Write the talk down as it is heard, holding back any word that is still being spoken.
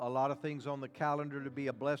lot of things on the calendar to be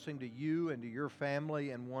a blessing to you and to your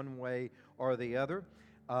family in one way or the other.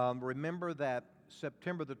 Remember that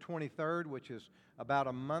September the 23rd, which is about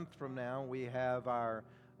a month from now, we have our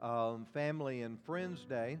Family and Friends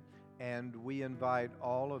Day, and we invite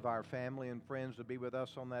all of our family and friends to be with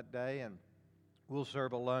us on that day, and we'll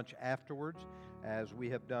serve a lunch afterwards, as we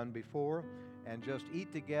have done before, and just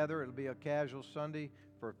eat together. It'll be a casual Sunday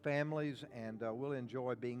for families, and we'll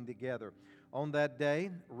enjoy being together. On that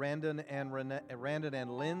day, Randon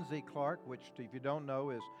and Lindsay Clark, which, if you don't know,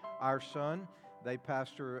 is our son. They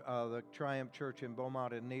pastor the Triumph Church in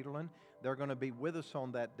Beaumont and Nederland. They're going to be with us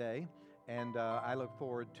on that day, and I look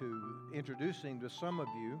forward to introducing to some of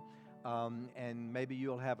you, and maybe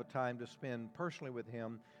you'll have a time to spend personally with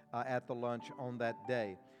him at the lunch on that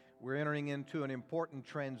day. We're entering into an important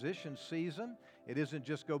transition season. It isn't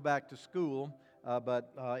just go back to school,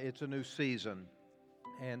 but it's a new season.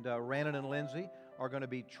 And Randon and Lindsay are going to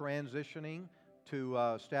be transitioning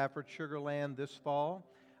to Stafford Sugar Land this fall,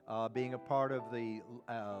 being a part of the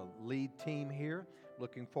lead team here.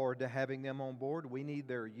 Looking forward to having them on board. We need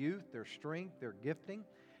their youth, their strength, their gifting,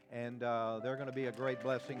 and they're going to be a great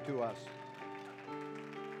blessing to us.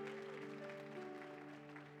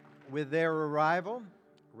 With their arrival,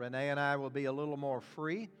 Renee and I will be a little more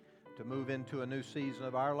free to move into a new season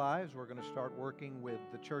of our lives. We're going to start working with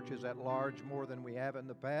the churches at large more than we have in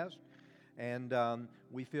the past. And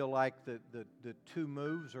we feel like the two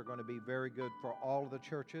moves are going to be very good for all of the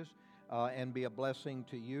churches and be a blessing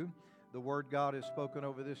to you. The word God has spoken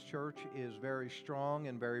over this church is very strong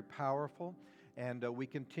and very powerful, and we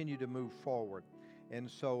continue to move forward. And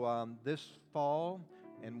so this fall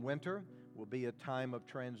and winter will be a time of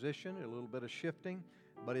transition, a little bit of shifting,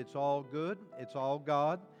 but it's all good, it's all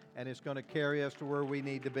God, and it's going to carry us to where we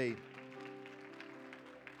need to be.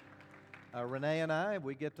 Renee and I,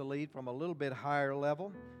 we get to lead from a little bit higher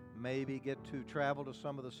level, maybe get to travel to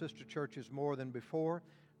some of the sister churches more than before,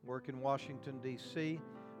 work in Washington, D.C.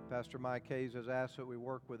 Pastor Mike Hayes has asked that we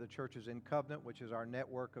work with the churches in Covenant, which is our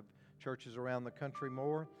network of churches around the country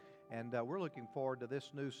more, and we're looking forward to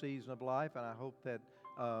this new season of life, and I hope that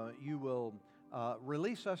you will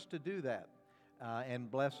release us to do that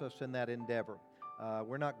and bless us in that endeavor.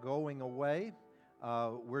 We're not going away.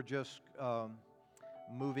 We're just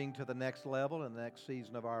moving to the next level in the next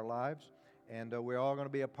season of our lives. And we're all going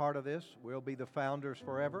to be a part of this. We'll be the founders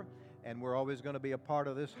forever. And we're always going to be a part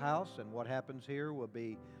of this house. And what happens here will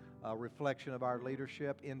be a reflection of our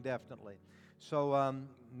leadership indefinitely. So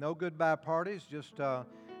no goodbye parties. Just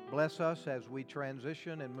bless us as we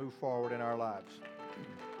transition and move forward in our lives.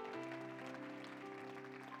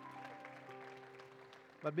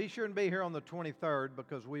 But be sure and be here on the 23rd,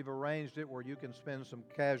 because we've arranged it where you can spend some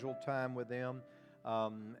casual time with them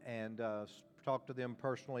and talk to them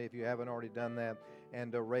personally if you haven't already done that,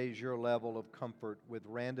 and to raise your level of comfort with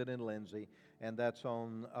Randon and Lindsay. And that's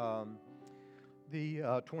on the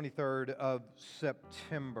 23rd of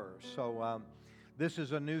September. So this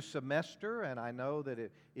is a new semester, and I know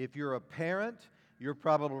that if you're a parent, you're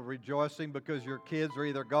probably rejoicing because your kids are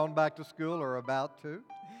either gone back to school or about to.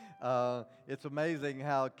 It's amazing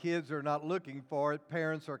how kids are not looking for it.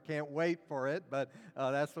 Parents can't wait for it, but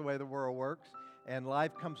that's the way the world works. And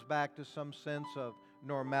life comes back to some sense of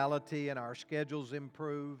normality, and our schedules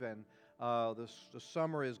improve, and the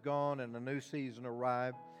summer is gone and a new season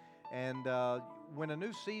arrives. And when a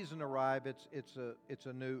new season arrives, it's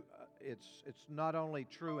not only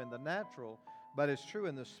true in the natural, but it's true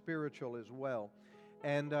in the spiritual as well.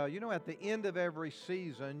 And, at the end of every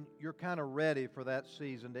season, you're kind of ready for that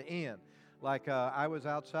season to end. Like I was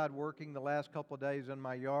outside working the last couple of days in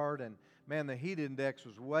my yard, and, man, the heat index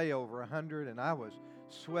was way over 100, and I was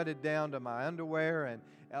sweated down to my underwear, and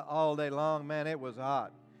all day long, man, it was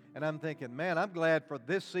hot. And I'm thinking, man, I'm glad for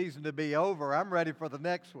this season to be over. I'm ready for the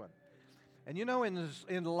next one. And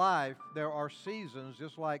in life, there are seasons,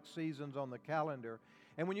 just like seasons on the calendar.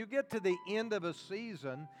 And when you get to the end of a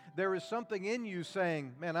season, there is something in you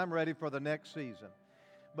saying, man, I'm ready for the next season.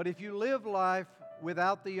 But if you live life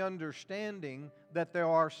without the understanding that there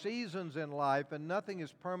are seasons in life and nothing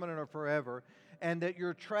is permanent or forever, and that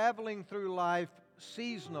you're traveling through life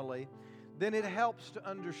seasonally, then it helps to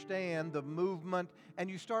understand the movement, and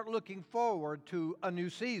you start looking forward to a new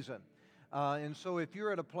season. And so if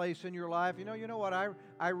you're at a place in your life, you know what,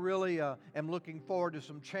 I really am looking forward to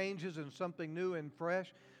some changes and something new and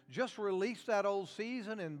fresh. Just release that old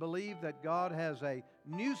season and believe that God has a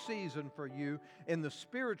new season for you in the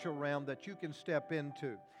spiritual realm that you can step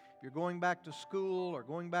into. if you're going back to school or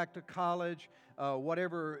going back to college,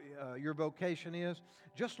 whatever your vocation is,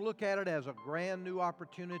 just look at it as a brand new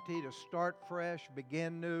opportunity to start fresh,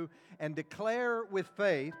 begin new, and declare with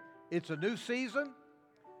faith, it's a new season,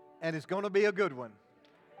 and it's going to be a good one.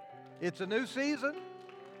 It's a new season,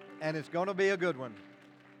 and it's going to be a good one.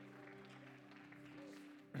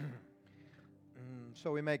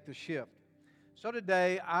 So we make the shift. So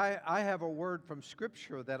today, I have a word from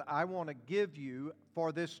Scripture that I want to give you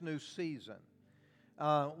for this new season.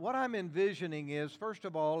 What I'm envisioning is, first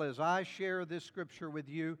of all, as I share this Scripture with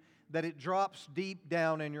you, that it drops deep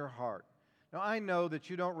down in your heart. Now, I know that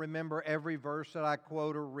you don't remember every verse that I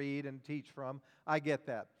quote or read and teach from. I get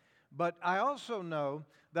that. But I also know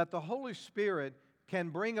that the Holy Spirit can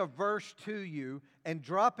bring a verse to you and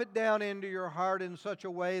drop it down into your heart in such a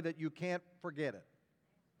way that you can't forget it.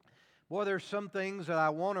 Boy, there's some things that I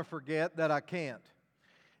want to forget that I can't.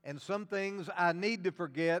 And some things I need to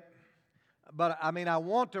forget, I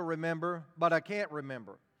want to remember, but I can't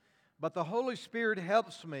remember. But the Holy Spirit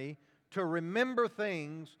helps me to remember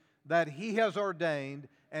things that He has ordained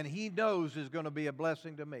and He knows is going to be a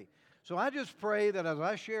blessing to me. So I just pray that as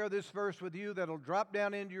I share this verse with you, that it'll drop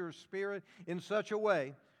down into your spirit in such a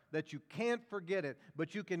way that you can't forget it,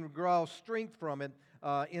 but you can draw strength from it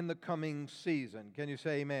in the coming season. Can you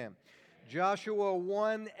say amen? Joshua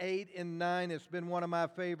 1, 8, and 9. It's been one of my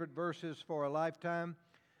favorite verses for a lifetime,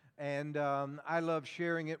 and I love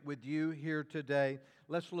sharing it with you here today.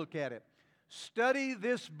 Let's look at it. Study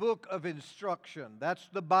this book of instruction. That's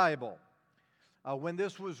the Bible. When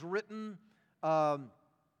this was written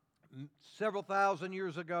several thousand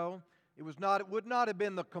years ago, it would not have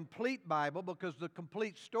been the complete Bible because the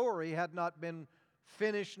complete story had not been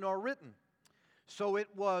finished nor written. So it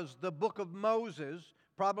was the book of Moses,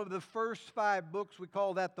 probably the first 5 books. We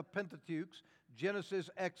call that the Pentateuch: Genesis,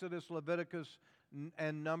 Exodus, Leviticus,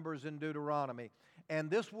 and Numbers and Deuteronomy. And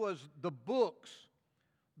this was the books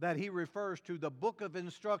that he refers to, the book of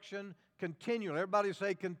instruction, continually. Everybody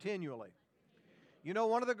say continually. You know,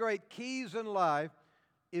 one of the great keys in life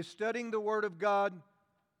is studying the Word of God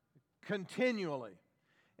continually.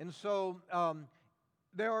 And so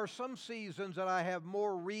there are some seasons that I have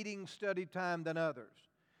more reading study time than others.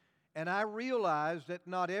 And I realize that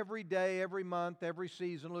not every day, every month, every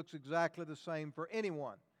season looks exactly the same for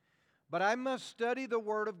anyone. But I must study the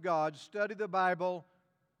Word of God, study the Bible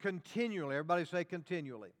continually. Everybody say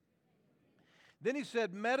continually. Then he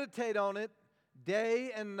said, meditate on it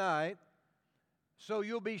day and night, so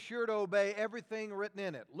you'll be sure to obey everything written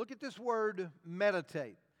in it. Look at this word,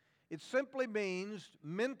 meditate. It simply means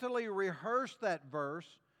mentally rehearse that verse,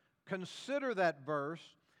 consider that verse,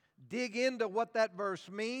 dig into what that verse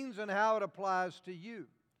means and how it applies to you.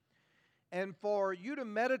 And for you to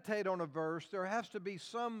meditate on a verse, there has to be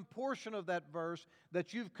some portion of that verse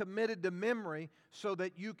that you've committed to memory so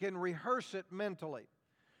that you can rehearse it mentally.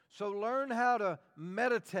 So learn how to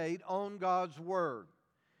meditate on God's Word.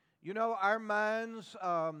 You know, our minds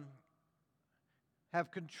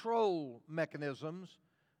have control mechanisms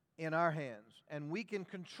in our hands, and we can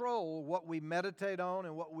control what we meditate on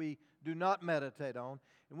and what we do not meditate on.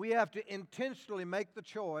 And we have to intentionally make the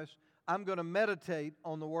choice, I'm going to meditate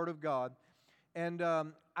on the Word of God. And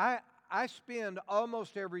I spend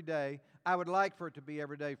almost every day, I would like for it to be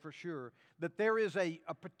every day for sure, that there is a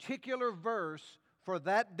particular verse for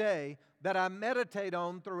that day that I meditate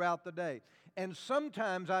on throughout the day. And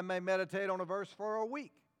sometimes I may meditate on a verse for a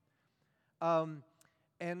week.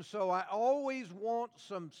 And so I always want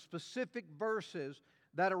some specific verses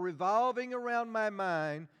that are revolving around my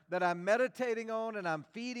mind that I'm meditating on and I'm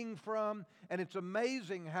feeding from. And it's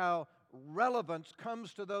amazing how relevance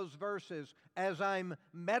comes to those verses as I'm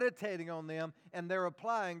meditating on them and they're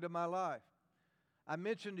applying to my life. I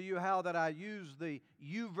mentioned to you how that I use the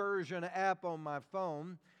YouVersion app on my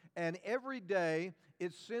phone, and every day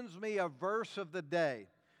it sends me a verse of the day.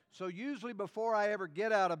 So usually before I ever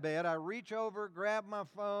get out of bed, I reach over, grab my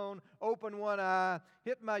phone, open one eye,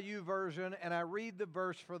 hit my YouVersion, and I read the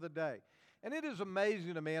verse for the day. And it is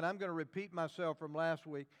amazing to me, and I'm going to repeat myself from last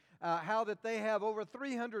week, how that they have over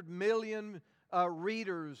 300 million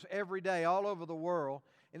readers every day all over the world.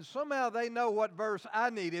 And somehow they know what verse I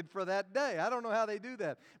needed for that day. I don't know how they do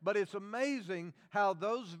that. But it's amazing how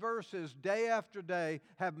those verses day after day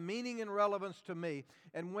have meaning and relevance to me.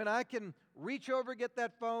 And when I can reach over, get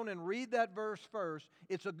that phone, and read that verse first,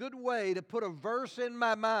 it's a good way to put a verse in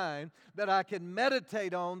my mind that I can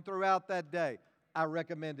meditate on throughout that day. I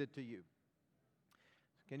recommend it to you.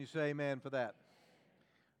 Can you say amen for that?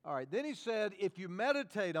 All right. Then he said, if you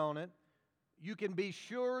meditate on it, you can be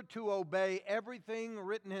sure to obey everything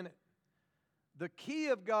written in it. The key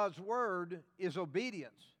of God's Word is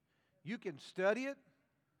obedience. You can study it,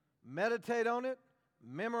 meditate on it,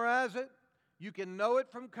 memorize it. You can know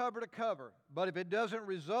it from cover to cover. But if it doesn't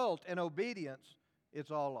result in obedience,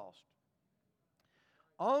 it's all lost.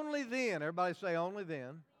 Only then, everybody say only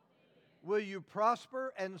then, will you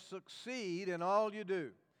prosper and succeed in all you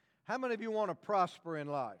do. How many of you want to prosper in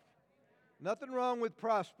life? Nothing wrong with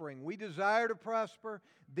prospering. We desire to prosper.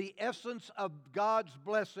 The essence of God's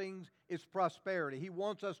blessings is prosperity. He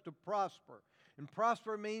wants us to prosper. And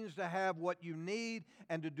prosper means to have what you need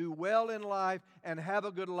and to do well in life and have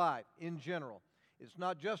a good life in general. It's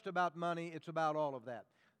not just about money, it's about all of that.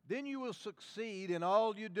 Then you will succeed in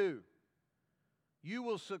all you do. You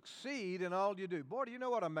will succeed in all you do. Boy, do you know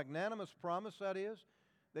what a magnanimous promise that is?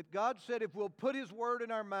 That God said if we'll put His Word in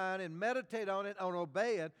our mind and meditate on it and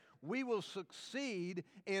obey it, we will succeed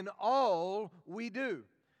in all we do.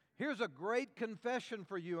 Here's a great confession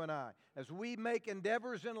for you and I. As we make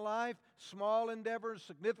endeavors in life, small endeavors,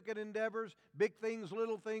 significant endeavors, big things,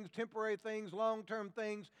 little things, temporary things, long-term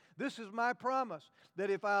things, this is my promise,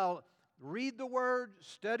 that if I'll read the Word,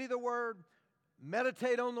 study the Word,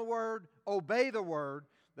 meditate on the Word, obey the Word,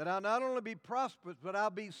 that I'll not only be prosperous, but I'll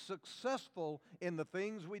be successful in the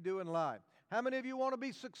things we do in life. How many of you want to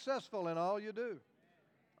be successful in all you do?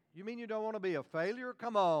 You mean you don't want to be a failure?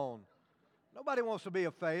 Come on. Nobody wants to be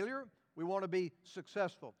a failure. We want to be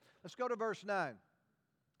successful. Let's go to verse 9.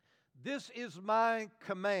 This is my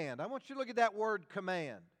command. I want you to look at that word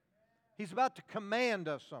command. He's about to command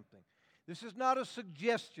us something. This is not a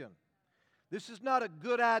suggestion. This is not a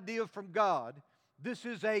good idea from God. This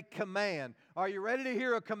is a command. Are you ready to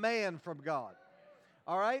hear a command from God?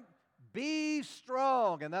 All right? Be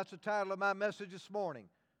strong. And that's the title of my message this morning.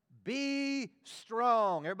 Be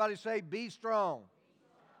strong. Everybody say, be strong.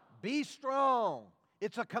 Be strong.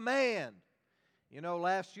 It's a command. You know,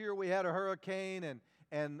 last year we had a hurricane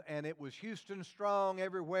and it was Houston strong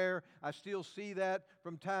everywhere. I still see that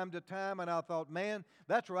from time to time, and I thought, man,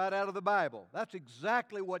 that's right out of the Bible. That's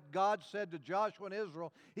exactly what God said to Joshua and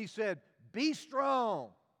Israel. He said, be strong.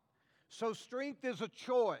 So strength is a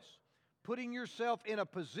choice, putting yourself in a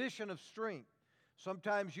position of strength.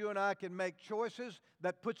 Sometimes you and I can make choices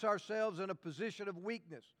that puts ourselves in a position of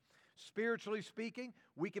weakness. Spiritually speaking,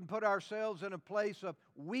 we can put ourselves in a place of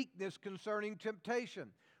weakness concerning temptation.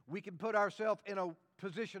 We can put ourselves in a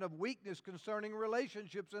position of weakness concerning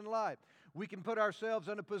relationships in life. We can put ourselves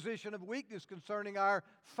in a position of weakness concerning our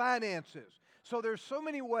finances. So there's so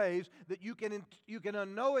many ways that you can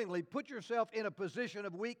unknowingly put yourself in a position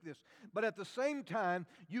of weakness. But at the same time,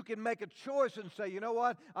 you can make a choice and say, you know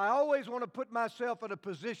what? I always want to put myself in a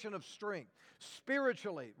position of strength.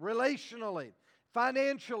 Spiritually, relationally,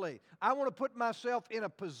 financially, I want to put myself in a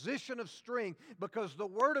position of strength because the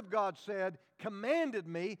Word of God commanded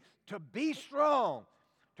me to be strong.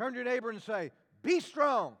 Turn to your neighbor and say, be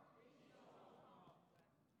strong.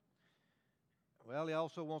 Well, He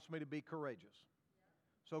also wants me to be courageous.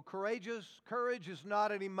 So courage is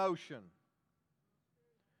not an emotion.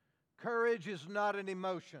 Courage is not an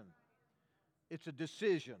emotion. It's a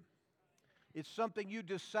decision. It's something you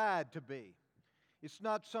decide to be. It's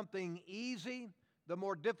not something easy. The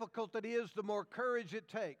more difficult it is, the more courage it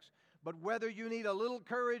takes. But whether you need a little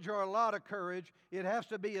courage or a lot of courage, it has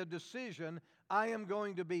to be a decision. I am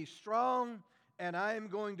going to be strong and I am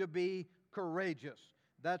going to be courageous.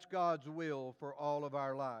 That's God's will for all of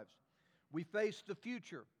our lives. We face the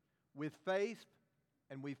future with faith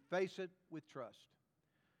and we face it with trust.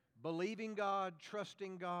 Believing God,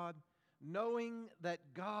 trusting God, knowing that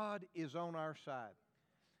God is on our side.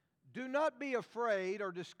 Do not be afraid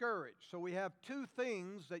or discouraged. So we have two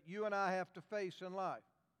things that you and I have to face in life.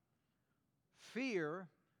 Fear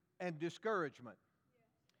and discouragement.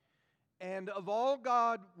 And of all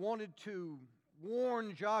God wanted to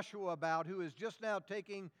warn Joshua about, who is just now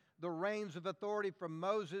taking the reins of authority from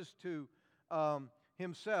Moses to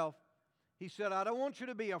himself, He said, I don't want you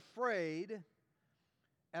to be afraid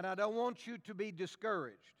and I don't want you to be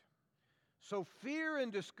discouraged. So fear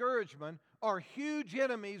and discouragement are huge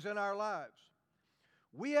enemies in our lives.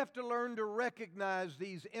 We have to learn to recognize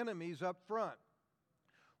these enemies up front.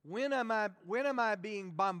 When am I being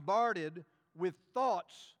bombarded with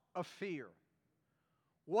thoughts of fear?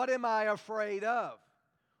 What am I afraid of?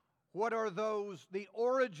 What are the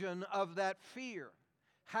origin of that fear?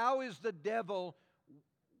 How is the devil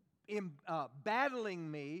battling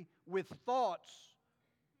me with thoughts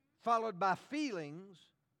followed by feelings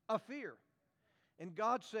of fear? And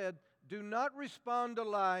God said, do not respond to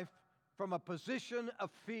life from a position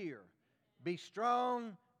of fear. Be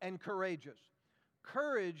strong and courageous.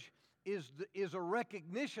 Courage is a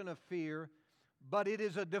recognition of fear, but it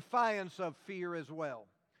is a defiance of fear as well.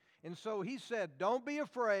 And so he said, don't be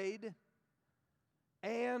afraid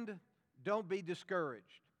and don't be discouraged.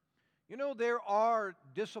 You know, there are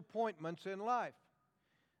disappointments in life.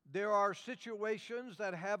 There are situations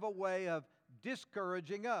that have a way of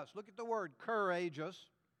discouraging us. Look at the word courageous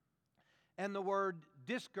and the word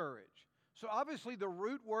discourage. So obviously the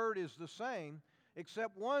root word is the same,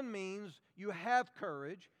 except one means you have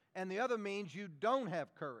courage and the other means you don't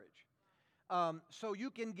have courage. So you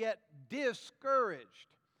can get discouraged.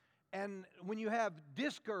 And when you have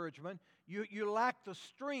discouragement, you lack the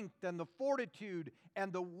strength and the fortitude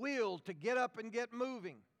and the will to get up and get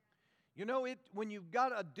moving. You know, when you've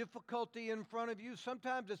got a difficulty in front of you,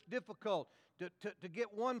 sometimes it's difficult to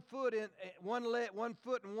get one foot in one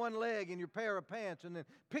foot and one leg in your pair of pants and then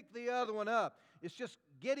pick the other one up. It's just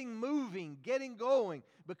getting moving, getting going,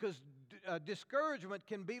 because discouragement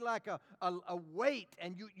can be like a weight,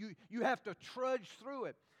 and you have to trudge through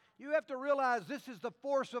it. You have to realize this is the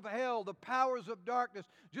force of hell, the powers of darkness,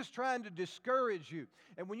 just trying to discourage you.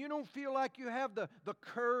 And when you don't feel like you have the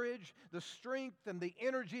courage, the strength, and the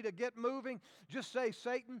energy to get moving, just say,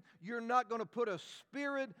 Satan, you're not going to put a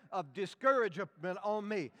spirit of discouragement on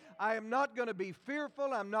me. I am not going to be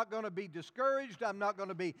fearful. I'm not going to be discouraged. I'm not going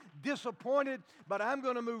to be disappointed, but I'm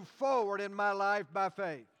going to move forward in my life by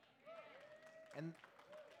faith.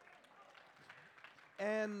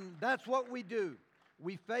 And that's what we do.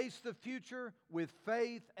 We face the future with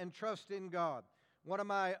faith and trust in God. One of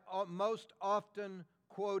my most often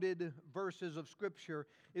quoted verses of Scripture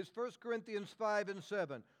is 1 Corinthians 5 and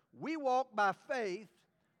 7. We walk by faith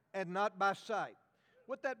and not by sight.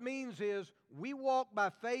 What that means is we walk by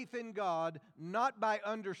faith in God, not by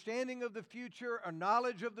understanding of the future or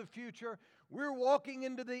knowledge of the future. We're walking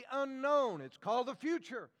into the unknown. It's called the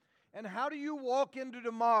future. And how do you walk into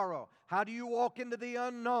tomorrow? How do you walk into the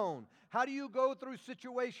unknown? How do you go through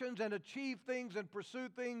situations and achieve things and pursue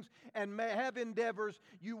things and have endeavors?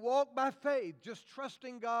 You walk by faith, just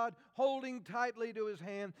trusting God, holding tightly to His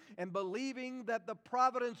hand, and believing that the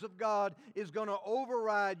providence of God is going to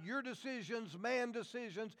override your decisions, man's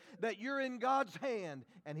decisions, that you're in God's hand,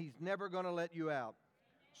 and He's never going to let you out.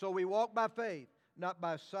 So we walk by faith, not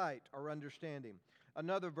by sight or understanding.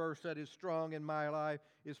 Another verse that is strong in my life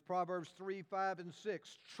is Proverbs 3, 5, and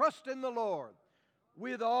 6. Trust in the Lord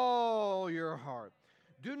with all your heart.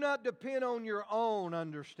 Do not depend on your own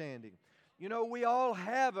understanding. You know, we all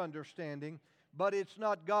have understanding, but it's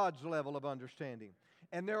not God's level of understanding.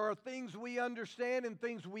 And there are things we understand and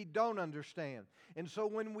things we don't understand. And so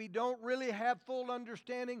when we don't really have full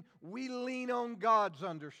understanding, we lean on God's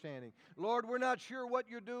understanding. Lord, we're not sure what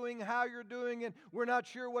you're doing, how you're doing it. We're not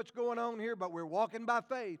sure what's going on here, but we're walking by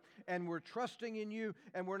faith, and we're trusting in you,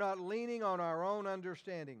 and we're not leaning on our own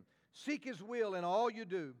understanding. Seek His will in all you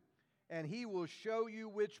do, and He will show you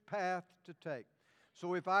which path to take.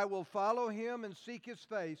 So if I will follow Him and seek His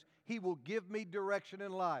face, He will give me direction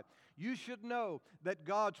in life. You should know that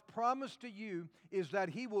God's promise to you is that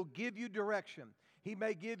He will give you direction. He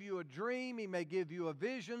may give you a dream. He may give you a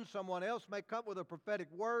vision. Someone else may come with a prophetic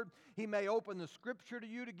word. He may open the Scripture to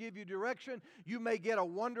you to give you direction. You may get a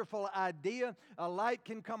wonderful idea. A light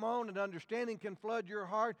can come on and understanding can flood your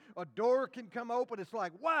heart. A door can come open. It's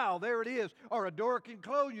like, wow, there it is. Or a door can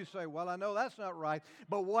close. You say, well, I know that's not right.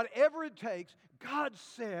 But whatever it takes, God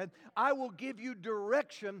said, I will give you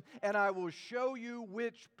direction and I will show you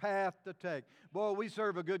which path to take. Boy, we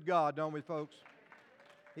serve a good God, don't we, folks?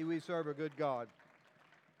 We serve a good God.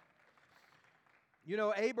 You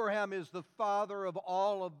know, Abraham is the father of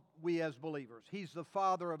all of we as believers. He's the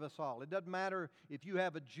father of us all. It doesn't matter if you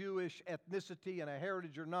have a Jewish ethnicity and a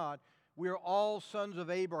heritage or not. We're all sons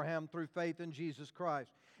of Abraham through faith in Jesus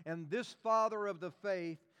Christ. And this father of the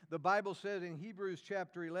faith, the Bible says in Hebrews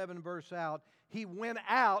chapter 11, verse out, he went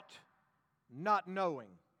out not knowing.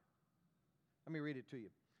 Let me read it to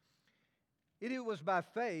you. It was by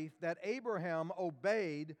faith that Abraham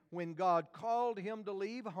obeyed when God called him to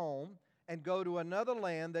leave home and go to another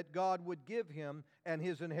land that God would give him and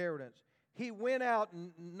his inheritance. He went out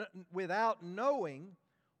without knowing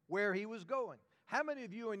where he was going. How many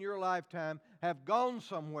of you in your lifetime have gone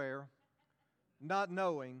somewhere not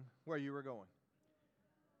knowing where you were going?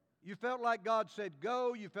 You felt like God said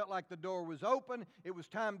go. You felt like the door was open. It was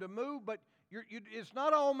time to move, but it's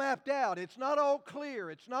not all mapped out. It's not all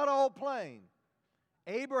clear. It's not all plain.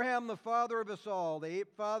 Abraham, the father of us all, the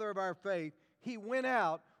father of our faith, he went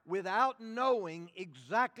out without knowing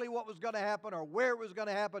exactly what was going to happen or where it was going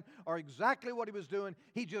to happen or exactly what he was doing.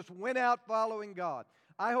 He just went out following God.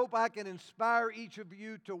 I hope I can inspire each of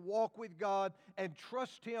you to walk with God and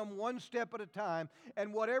trust Him one step at a time.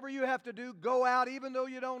 And whatever you have to do, go out, even though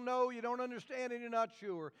you don't know, you don't understand, and you're not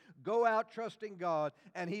sure. Go out trusting God,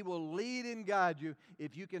 and He will lead and guide you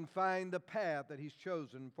if you can find the path that He's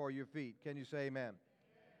chosen for your feet. Can you say amen?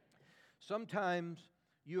 Sometimes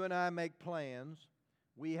you and I make plans.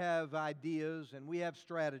 We have ideas and we have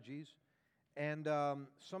strategies. And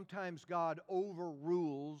sometimes God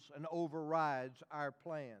overrules and overrides our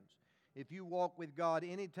plans. If you walk with God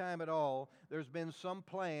any time at all, there's been some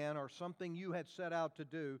plan or something you had set out to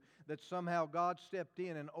do that somehow God stepped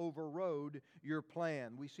in and overrode your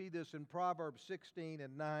plan. We see this in Proverbs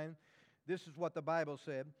 16:9. This is what the Bible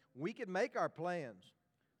said. We can make our plans,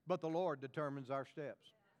 but the Lord determines our steps.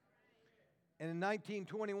 And in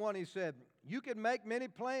 1921 he said, you can make many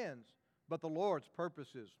plans, but the Lord's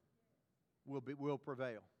purposes will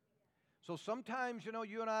prevail. So sometimes,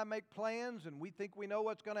 you and I make plans and we think we know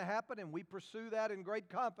what's going to happen and we pursue that in great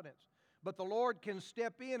confidence. But the Lord can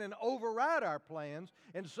step in and override our plans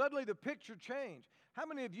and suddenly the picture changed. How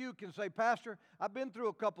many of you can say, Pastor, I've been through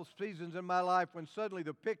a couple seasons in my life when suddenly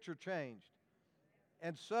the picture changed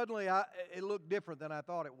and suddenly it looked different than I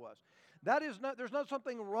thought it was? There's not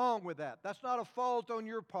something wrong with that. That's not a fault on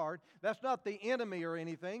your part. That's not the enemy or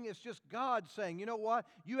anything. It's just God saying, you know what?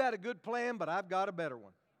 You had a good plan, but I've got a better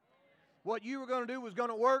one. What you were going to do was going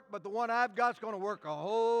to work, but the one I've got is going to work a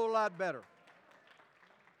whole lot better.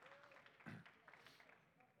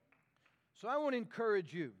 So I want to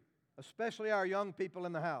encourage you, especially our young people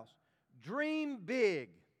in the house. Dream big.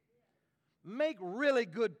 Make really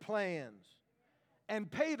good plans. And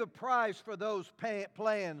pay the price for those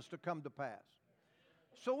plans to come to pass.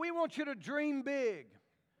 So we want you to dream big,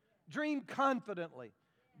 dream confidently,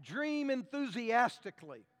 dream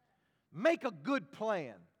enthusiastically. Make a good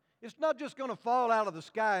plan. It's not just going to fall out of the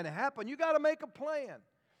sky and happen. You got to make a plan.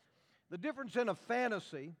 The difference in a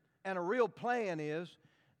fantasy and a real plan is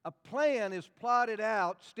a plan is plotted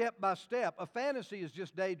out step by step. A fantasy is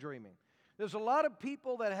just daydreaming. There's a lot of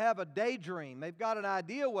people that have a daydream. They've got an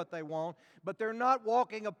idea what they want, but they're not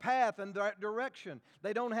walking a path in that direction.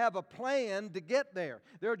 They don't have a plan to get there.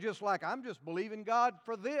 They're just like, I'm just believing God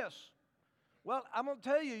for this. Well, I'm going to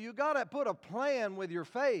tell you, you've got to put a plan with your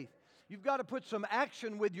faith. You've got to put some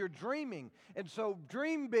action with your dreaming. And so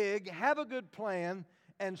dream big, have a good plan,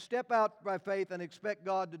 and step out by faith and expect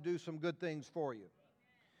God to do some good things for you.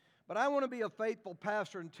 But I want to be a faithful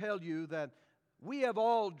pastor and tell you that we have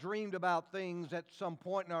all dreamed about things at some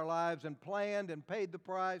point in our lives and planned and paid the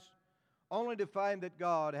price, only to find that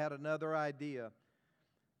God had another idea,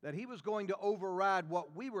 that He was going to override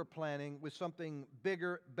what we were planning with something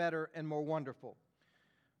bigger, better, and more wonderful.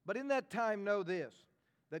 But in that time, know this,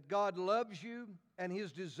 that God loves you and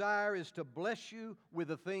His desire is to bless you with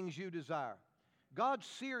the things you desire. God's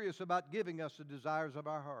serious about giving us the desires of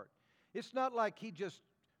our heart. It's not like He just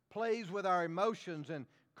plays with our emotions and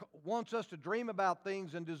wants us to dream about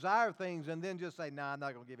things and desire things and then just say, I'm not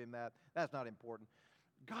going to give Him that. That's not important.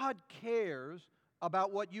 God cares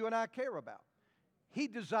about what you and I care about. He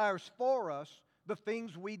desires for us the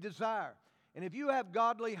things we desire. And if you have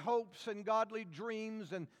godly hopes and godly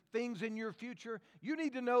dreams and things in your future, you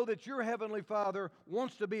need to know that your Heavenly Father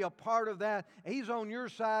wants to be a part of that. He's on your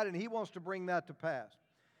side and He wants to bring that to pass.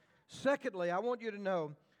 Secondly, I want you to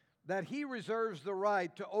know that He reserves the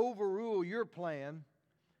right to overrule your plan,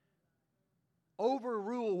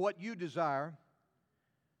 overrule what you desire,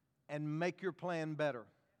 and make your plan better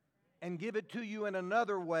and give it to you in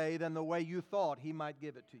another way than the way you thought He might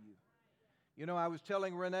give it to you. I was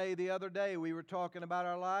telling Renee the other day, we were talking about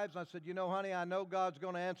our lives, and I said, honey, I know God's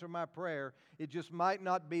going to answer my prayer. It just might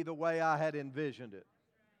not be the way I had envisioned it.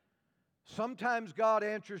 Sometimes God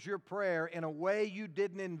answers your prayer in a way you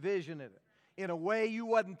didn't envision it, in a way you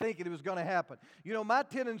wasn't thinking it was going to happen. My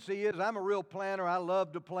tendency is I'm a real planner. I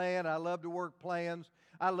love to plan. I love to work plans.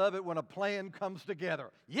 I love it when a plan comes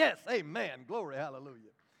together. Yes, amen. Glory, hallelujah.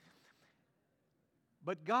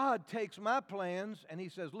 But God takes my plans and He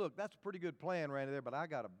says, look, that's a pretty good plan right there, but I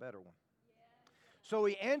got a better one. So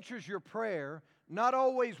He answers your prayer, not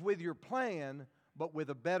always with your plan, but with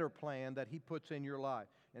a better plan that He puts in your life.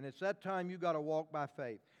 And it's that time you got to walk by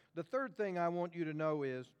faith. The third thing I want you to know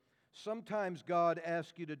is sometimes God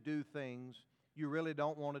asks you to do things you really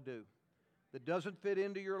don't want to do. That doesn't fit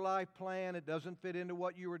into your life plan. It doesn't fit into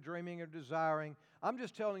what you were dreaming or desiring. I'm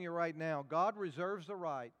just telling you right now, God reserves the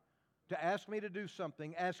right to ask me to do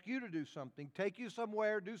something, ask you to do something, take you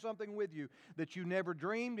somewhere, do something with you that you never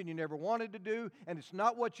dreamed and you never wanted to do, and it's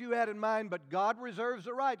not what you had in mind, but God reserves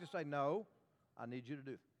the right to say, no, I need you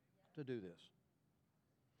to do this.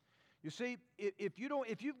 You see, if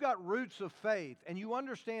you've got roots of faith and you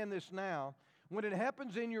understand this now, when it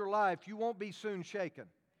happens in your life, you won't be soon shaken.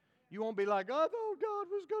 You won't be like, I thought God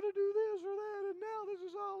was going to do this or that, and now this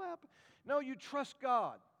is all happening. No, you trust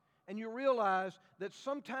God, and you realize that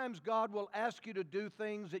sometimes God will ask you to do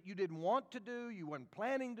things that you didn't want to do, you weren't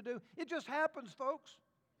planning to do. It just happens, folks.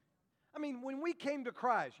 I mean, when we came to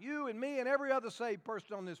Christ, you and me and every other saved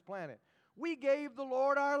person on this planet, we gave the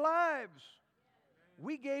Lord our lives.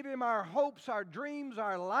 We gave Him our hopes, our dreams,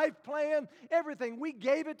 our life plan, everything. We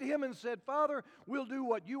gave it to Him and said, Father, we'll do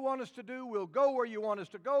what you want us to do. We'll go where you want us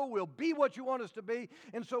to go. We'll be what you want us to be.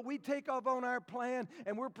 And so we take off on our plan,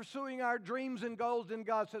 and we're pursuing our dreams and goals. And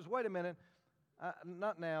God says, wait a minute,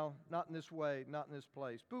 not now, not in this way, not in this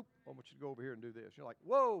place. Boop, I want you to go over here and do this. You're like,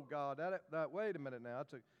 whoa, God, wait a minute now.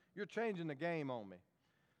 You're changing the game on me.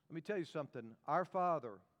 Let me tell you something. Our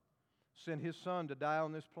Father sent His Son to die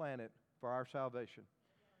on this planet for our salvation.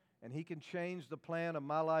 And He can change the plan of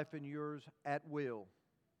my life and yours at will.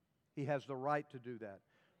 He has the right to do that.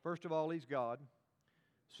 First of all, He's God.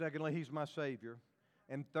 Secondly, He's my Savior.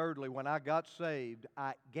 And thirdly, when I got saved,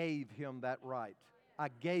 I gave Him that right. I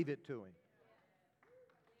gave it to Him.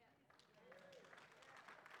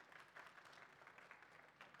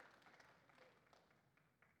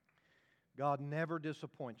 God never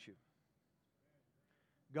disappoints you.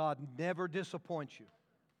 God never disappoints you.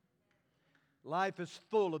 Life is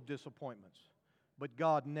full of disappointments, but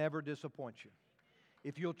God never disappoints you.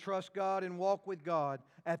 If you'll trust God and walk with God,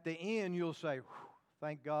 at the end you'll say,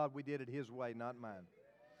 thank God we did it His way, not mine.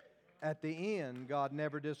 At the end, God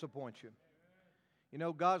never disappoints you. You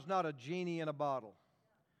know, God's not a genie in a bottle.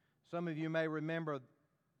 Some of you may remember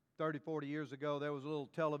 30, 40 years ago, there was a little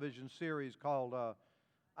television series called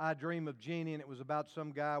I Dream of Jeannie, and it was about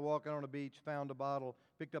some guy walking on a beach, found a bottle,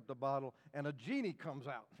 picked up the bottle, and a genie comes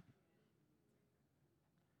out.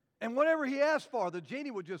 And whatever he asked for, the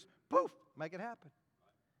genie would just, poof, make it happen.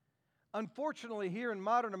 Unfortunately, here in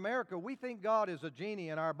modern America, we think God is a genie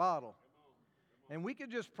in our bottle. And we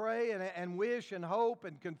can just pray and wish and hope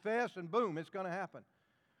and confess, and boom, it's going to happen.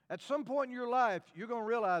 At some point in your life, you're going to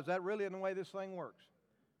realize that really isn't the way this thing works.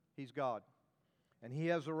 He's God. And He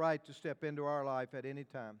has the right to step into our life at any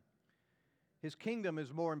time. His kingdom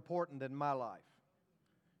is more important than my life.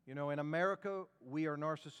 You know, in America, we are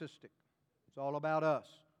narcissistic. It's all about us,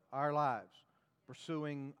 our lives,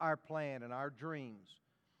 pursuing our plan and our dreams,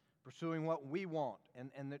 pursuing what we want.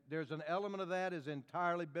 And there's an element of that is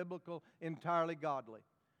entirely biblical, entirely godly.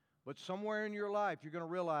 But somewhere in your life, you're going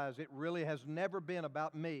to realize it really has never been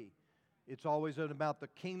about me. It's always been about the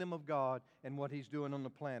kingdom of God and what He's doing on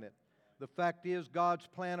the planet. The fact is, God's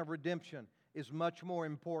plan of redemption is much more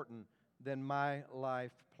important than my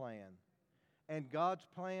life plan. And God's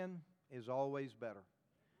plan is always better.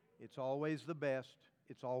 It's always the best.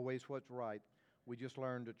 It's always what's right. We just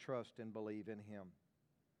learn to trust and believe in Him.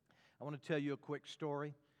 I want to tell you a quick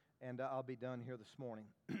story, and I'll be done here this morning.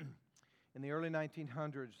 In the early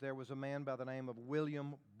 1900s, there was a man by the name of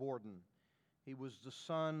William Borden. He was the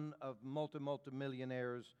son of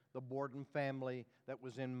multimillionaires, the Borden family that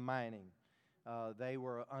was in mining. They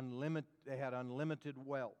had unlimited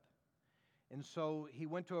wealth. And so he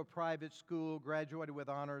went to a private school, graduated with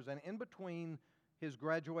honors, and in between his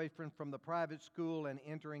graduation from the private school and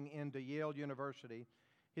entering into Yale University,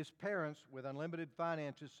 his parents, with unlimited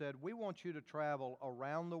finances, said, we want you to travel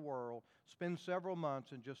around the world, spend several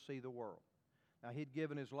months, and just see the world. Now, he'd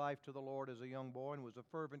given his life to the Lord as a young boy and was a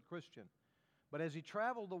fervent Christian. But as he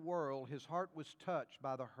traveled the world, his heart was touched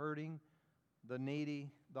by the hurting, the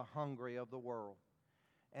needy, the hungry of the world.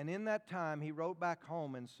 And in that time, he wrote back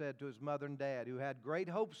home and said to his mother and dad, who had great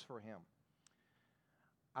hopes for him,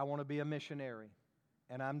 I want to be a missionary,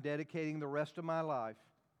 and I'm dedicating the rest of my life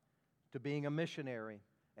to being a missionary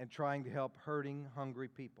and trying to help hurting, hungry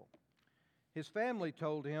people. His family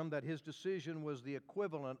told him that his decision was the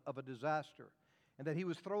equivalent of a disaster, and that he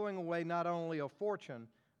was throwing away not only a fortune,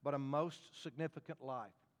 but a most significant life.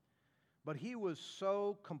 But he was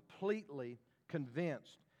so completely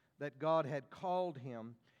convinced that God had called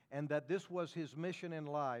him and that this was his mission in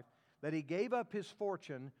life that he gave up his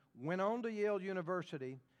fortune, went on to Yale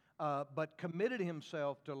University, but committed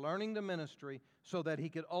himself to learning the ministry so that he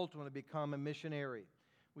could ultimately become a missionary.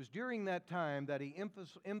 It was during that time that he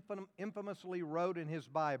infamously wrote in his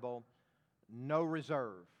Bible, no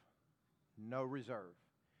reserve, no reserve.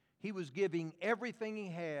 He was giving everything he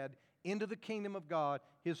had into the kingdom of God,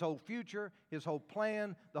 his whole future, his whole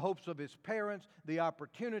plan, the hopes of his parents, the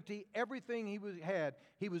opportunity, everything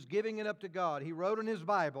he was giving it up to God. He wrote in his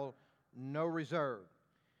Bible, no reserve.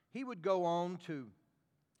 He would go on to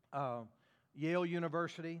Yale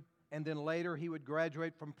University and then later he would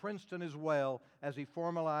graduate from Princeton as well as he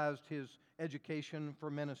formalized his education for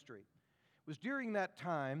ministry. It was during that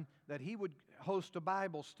time that he would host a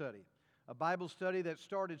Bible study that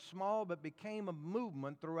started small but became a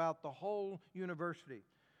movement throughout the whole university.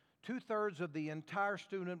 2/3 of the entire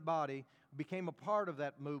student body became a part of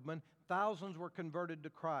that movement. Thousands were converted to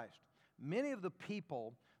Christ. Many of the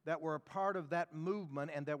people that were a part of that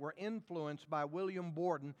movement and that were influenced by William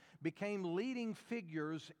Borden became leading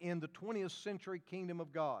figures in the 20th century kingdom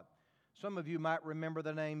of God. Some of you might remember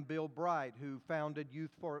the name Bill Bright, who founded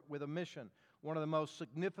Youth with a Mission, one of the most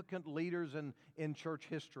significant leaders in church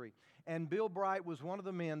history. And Bill Bright was one of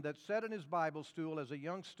the men that sat in his Bible stool as a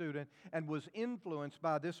young student and was influenced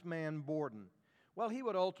by this man Borden. Well, he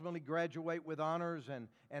would ultimately graduate with honors and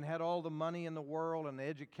had all the money in the world and the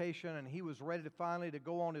education, and he was ready to finally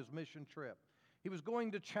go on his mission trip. He was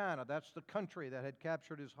going to China. That's the country that had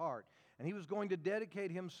captured his heart. And he was going to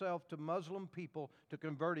dedicate himself to Muslim people, to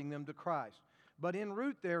converting them to Christ. But en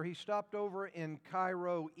route there, he stopped over in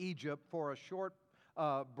Cairo, Egypt, for a short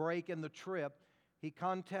break in the trip. He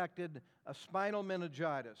contacted a spinal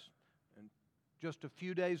meningitis. And just a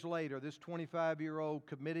few days later, this 25-year-old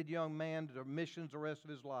committed young man to missions the rest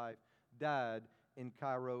of his life died in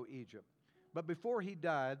Cairo, Egypt. But before he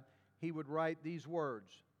died, he would write these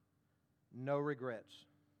words: "No regrets.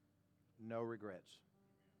 No regrets."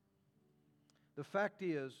 The fact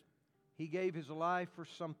is, he gave his life for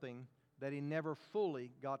something that he never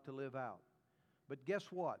fully got to live out. But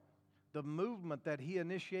guess what? The movement that he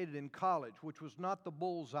initiated in college, which was not the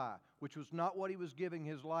bullseye, which was not what he was giving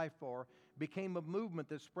his life for, became a movement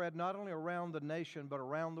that spread not only around the nation, but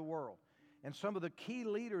around the world. And some of the key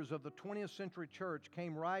leaders of the 20th century church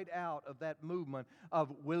came right out of that movement of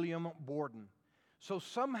William Borden. So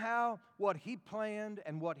somehow what he planned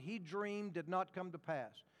and what he dreamed did not come to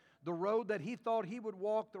pass. The road that he thought he would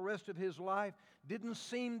walk the rest of his life didn't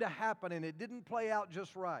seem to happen, and it didn't play out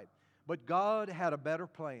just right. But God had a better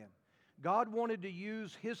plan. God wanted to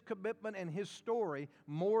use his commitment and his story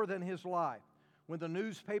more than his life. When the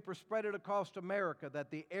newspaper spread it across America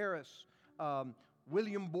that the heiress,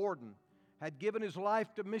 William Borden, had given his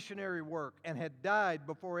life to missionary work and had died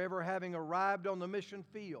before ever having arrived on the mission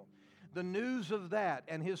field, the news of that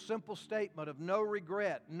and his simple statement of no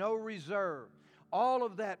regret, no reserve, all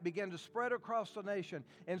of that began to spread across the nation,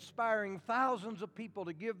 inspiring thousands of people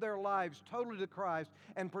to give their lives totally to Christ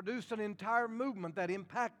and produce an entire movement that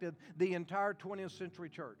impacted the entire 20th century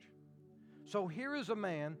church. So here is a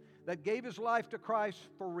man that gave his life to Christ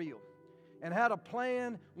for real and had a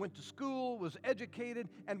plan, went to school, was educated,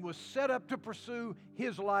 and was set up to pursue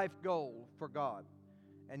his life goal for God.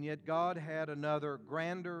 And yet God had another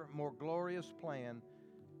grander, more glorious plan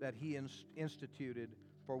that he instituted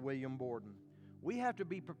for William Borden. We have to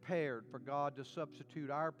be prepared for God to substitute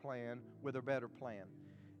our plan with a better plan.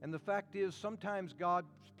 And the fact is, sometimes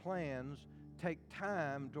God's plans take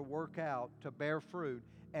time to work out, to bear fruit,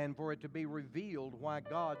 and for it to be revealed why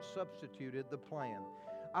God substituted the plan.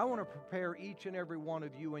 I want to prepare each and every one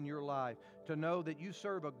of you in your life to know that you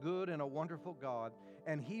serve a good and a wonderful God,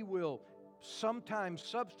 and He will sometimes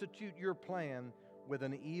substitute your plan with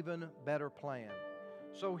an even better plan.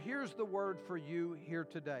 So here's the word for you here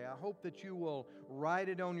today. I hope that you will write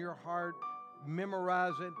it on your heart,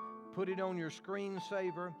 memorize it, put it on your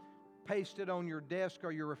screensaver, paste it on your desk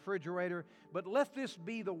or your refrigerator. But let this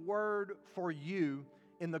be the word for you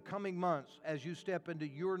in the coming months as you step into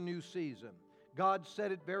your new season. God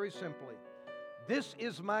said it very simply. This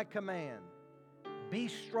is my command. Be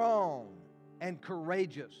strong and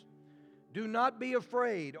courageous. Do not be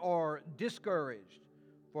afraid or discouraged.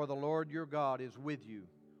 For the Lord your God is with you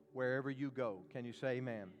wherever you go. Can you say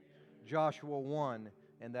amen? Joshua 1,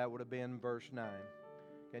 and that would have been verse 9.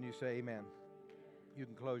 Can you say amen? You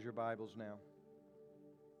can close your Bibles now.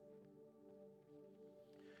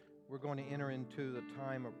 We're going to enter into the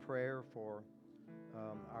time of prayer for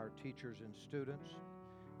our teachers and students.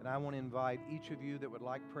 And I want to invite each of you that would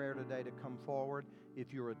like prayer today to come forward.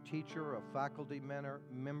 If you're a teacher, a faculty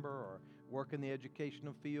member, or work in the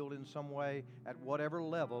educational field in some way, at whatever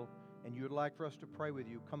level, and you would like for us to pray with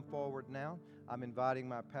you, come forward now. I'm inviting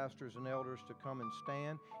my pastors and elders to come and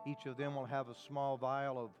stand. Each of them will have a small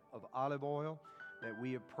vial of olive oil that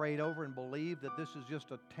we have prayed over and believe that this is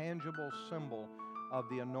just a tangible symbol of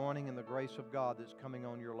the anointing and the grace of God that's coming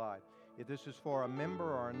on your life. If this is for a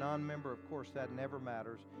member or a non-member, of course, that never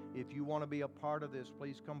matters. If you want to be a part of this,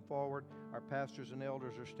 please come forward. Our pastors and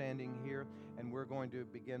elders are standing here, and we're going to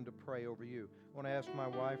begin to pray over you. I want to ask my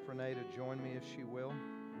wife, Renee, to join me if she will.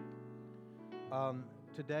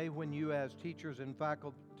 Today, when you as teachers and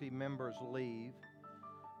faculty members leave,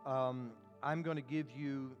 I'm going to give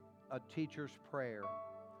you a teacher's prayer.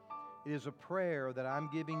 It is a prayer that I'm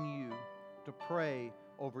giving you to pray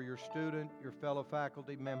over your student, your fellow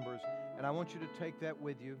faculty members, and I want you to take that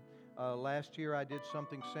with you. Last year I did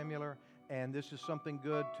something similar, and this is something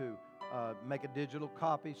good to make a digital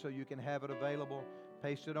copy so you can have it available,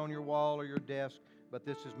 paste it on your wall or your desk, but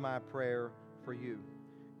this is my prayer for you.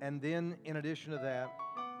 And then in addition to that,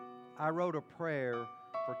 I wrote a prayer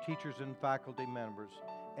for teachers and faculty members,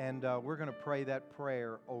 and we're going to pray that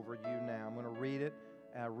prayer over you now. I'm going to read it,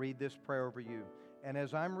 read this prayer over you. And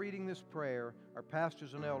as I'm reading this prayer, our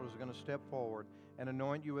pastors and elders are going to step forward and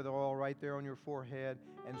anoint you with oil right there on your forehead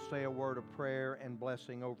and say a word of prayer and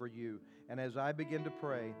blessing over you. And as I begin to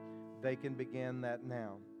pray, they can begin that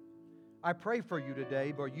now. I pray for you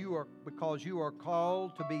today, because you are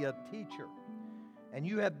called to be a teacher, and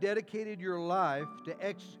you have dedicated your life to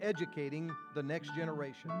educating the next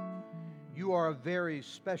generation. You are a very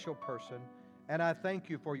special person, and I thank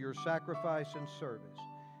you for your sacrifice and service.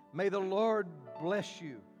 May the Lord bless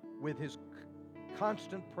you with His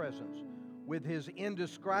constant presence, with His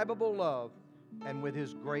indescribable love, and with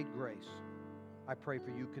His great grace. I pray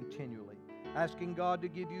for you continually, asking God to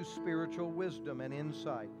give you spiritual wisdom and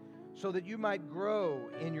insight so that you might grow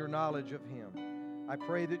in your knowledge of Him. I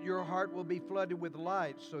pray that your heart will be flooded with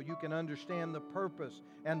light so you can understand the purpose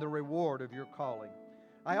and the reward of your calling.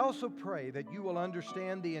 I also pray that you will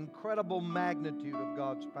understand the incredible magnitude of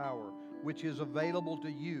God's power, which is available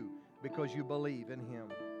to you because you believe in Him.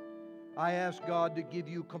 I ask God to give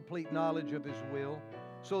you complete knowledge of His will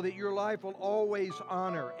so that your life will always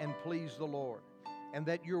honor and please the Lord, and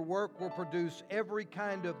that your work will produce every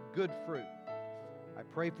kind of good fruit. I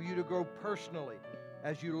pray for you to grow personally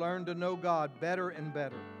as you learn to know God better and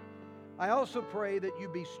better. I also pray that you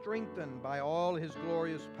be strengthened by all His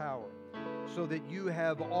glorious power so that you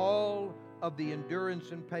have all of the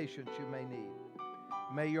endurance and patience you may need.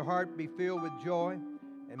 May your heart be filled with joy,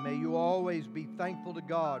 and may you always be thankful to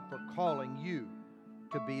God for calling you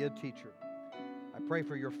to be a teacher. I pray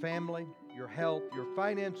for your family, your health, your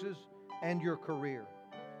finances, and your career.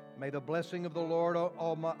 May the blessing of the Lord,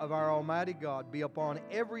 of our Almighty God, be upon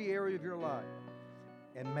every area of your life.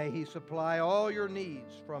 And may He supply all your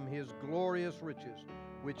needs from His glorious riches,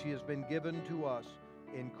 which He has been given to us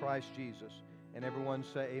in Christ Jesus. And everyone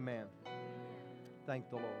say amen. Thank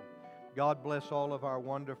the Lord. God bless all of our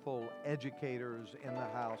wonderful educators in the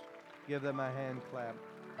house. Give them a hand clap.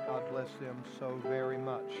 God bless them so very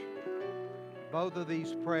much. Both of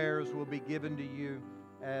these prayers will be given to you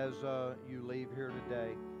as you leave here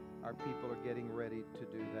today. Our people are getting ready to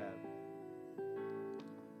do that.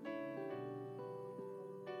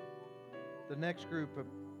 The next group of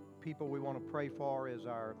people we want to pray for is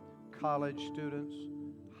our college students,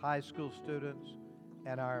 high school students,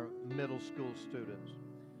 and our middle school students.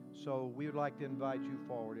 So we would like to invite you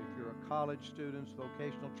forward. If you're a college student,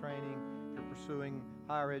 vocational training, if you're pursuing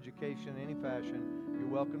higher education in any fashion, you're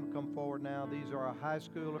welcome to come forward now. These are our high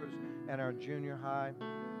schoolers and our junior high.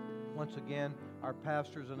 Once again, our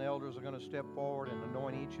pastors and elders are going to step forward and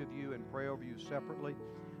anoint each of you and pray over you separately,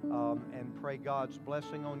 and pray God's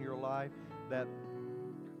blessing on your life, that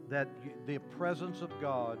the presence of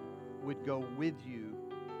God would go with you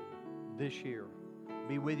this year.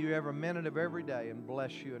 Be with you every minute of every day and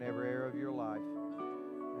bless you in every area of your life.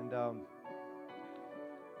 And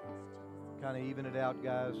kind of even it out,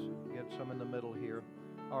 guys. Get some in the middle here.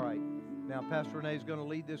 All right. Now, Pastor Renee is going to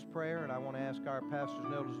lead this prayer, and I want to ask our pastors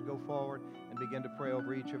and elders to go forward and begin to pray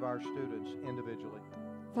over each of our students individually.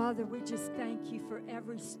 Father, we just thank you for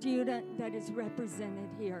every student that is represented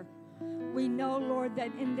here. We know, Lord,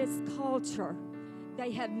 that in this culture,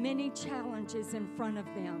 they have many challenges in front of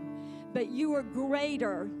them. But you are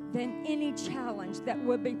greater than any challenge that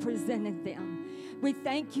will be presented them. We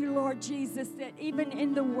thank you, Lord Jesus, that even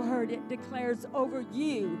in the Word it declares over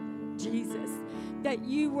you, Jesus, that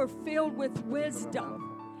you were filled with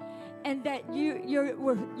wisdom and that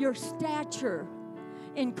your stature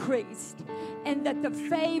increased and that the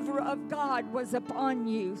favor of God was upon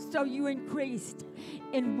you. So you increased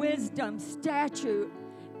in wisdom, stature,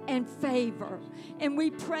 and favor. And we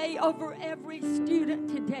pray over every student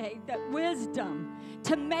today that wisdom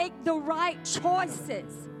to make the right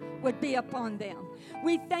choices would be upon them.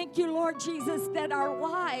 We thank you, Lord Jesus, that our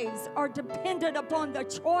lives are dependent upon the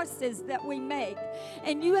choices that we make.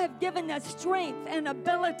 And you have given us strength and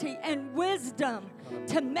ability and wisdom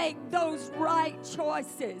to make those right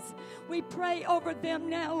choices. We pray over them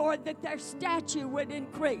now, Lord, that their stature would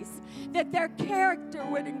increase, that their character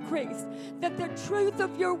would increase, that the truth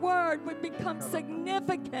of your word would become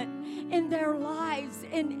significant in their lives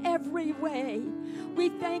in every way. We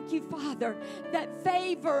thank you, Father, that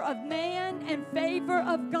favor of man and favor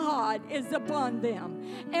of God is upon them.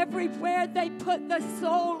 Everywhere they put the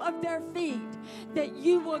sole of their feet, that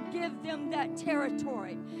you will give them that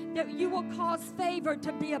territory, that you will cause favor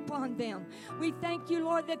to be upon them. We thank you,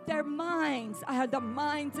 Lord, that their minds are the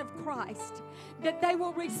minds of Christ, that they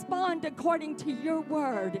will respond according to your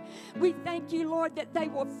word. We thank you, Lord, that they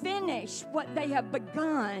will finish what they have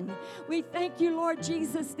begun. We thank you, Lord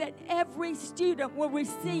Jesus, that every student will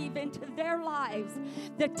receive into their lives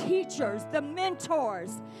the teachers, the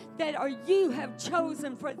mentors that you have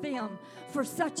chosen for them for such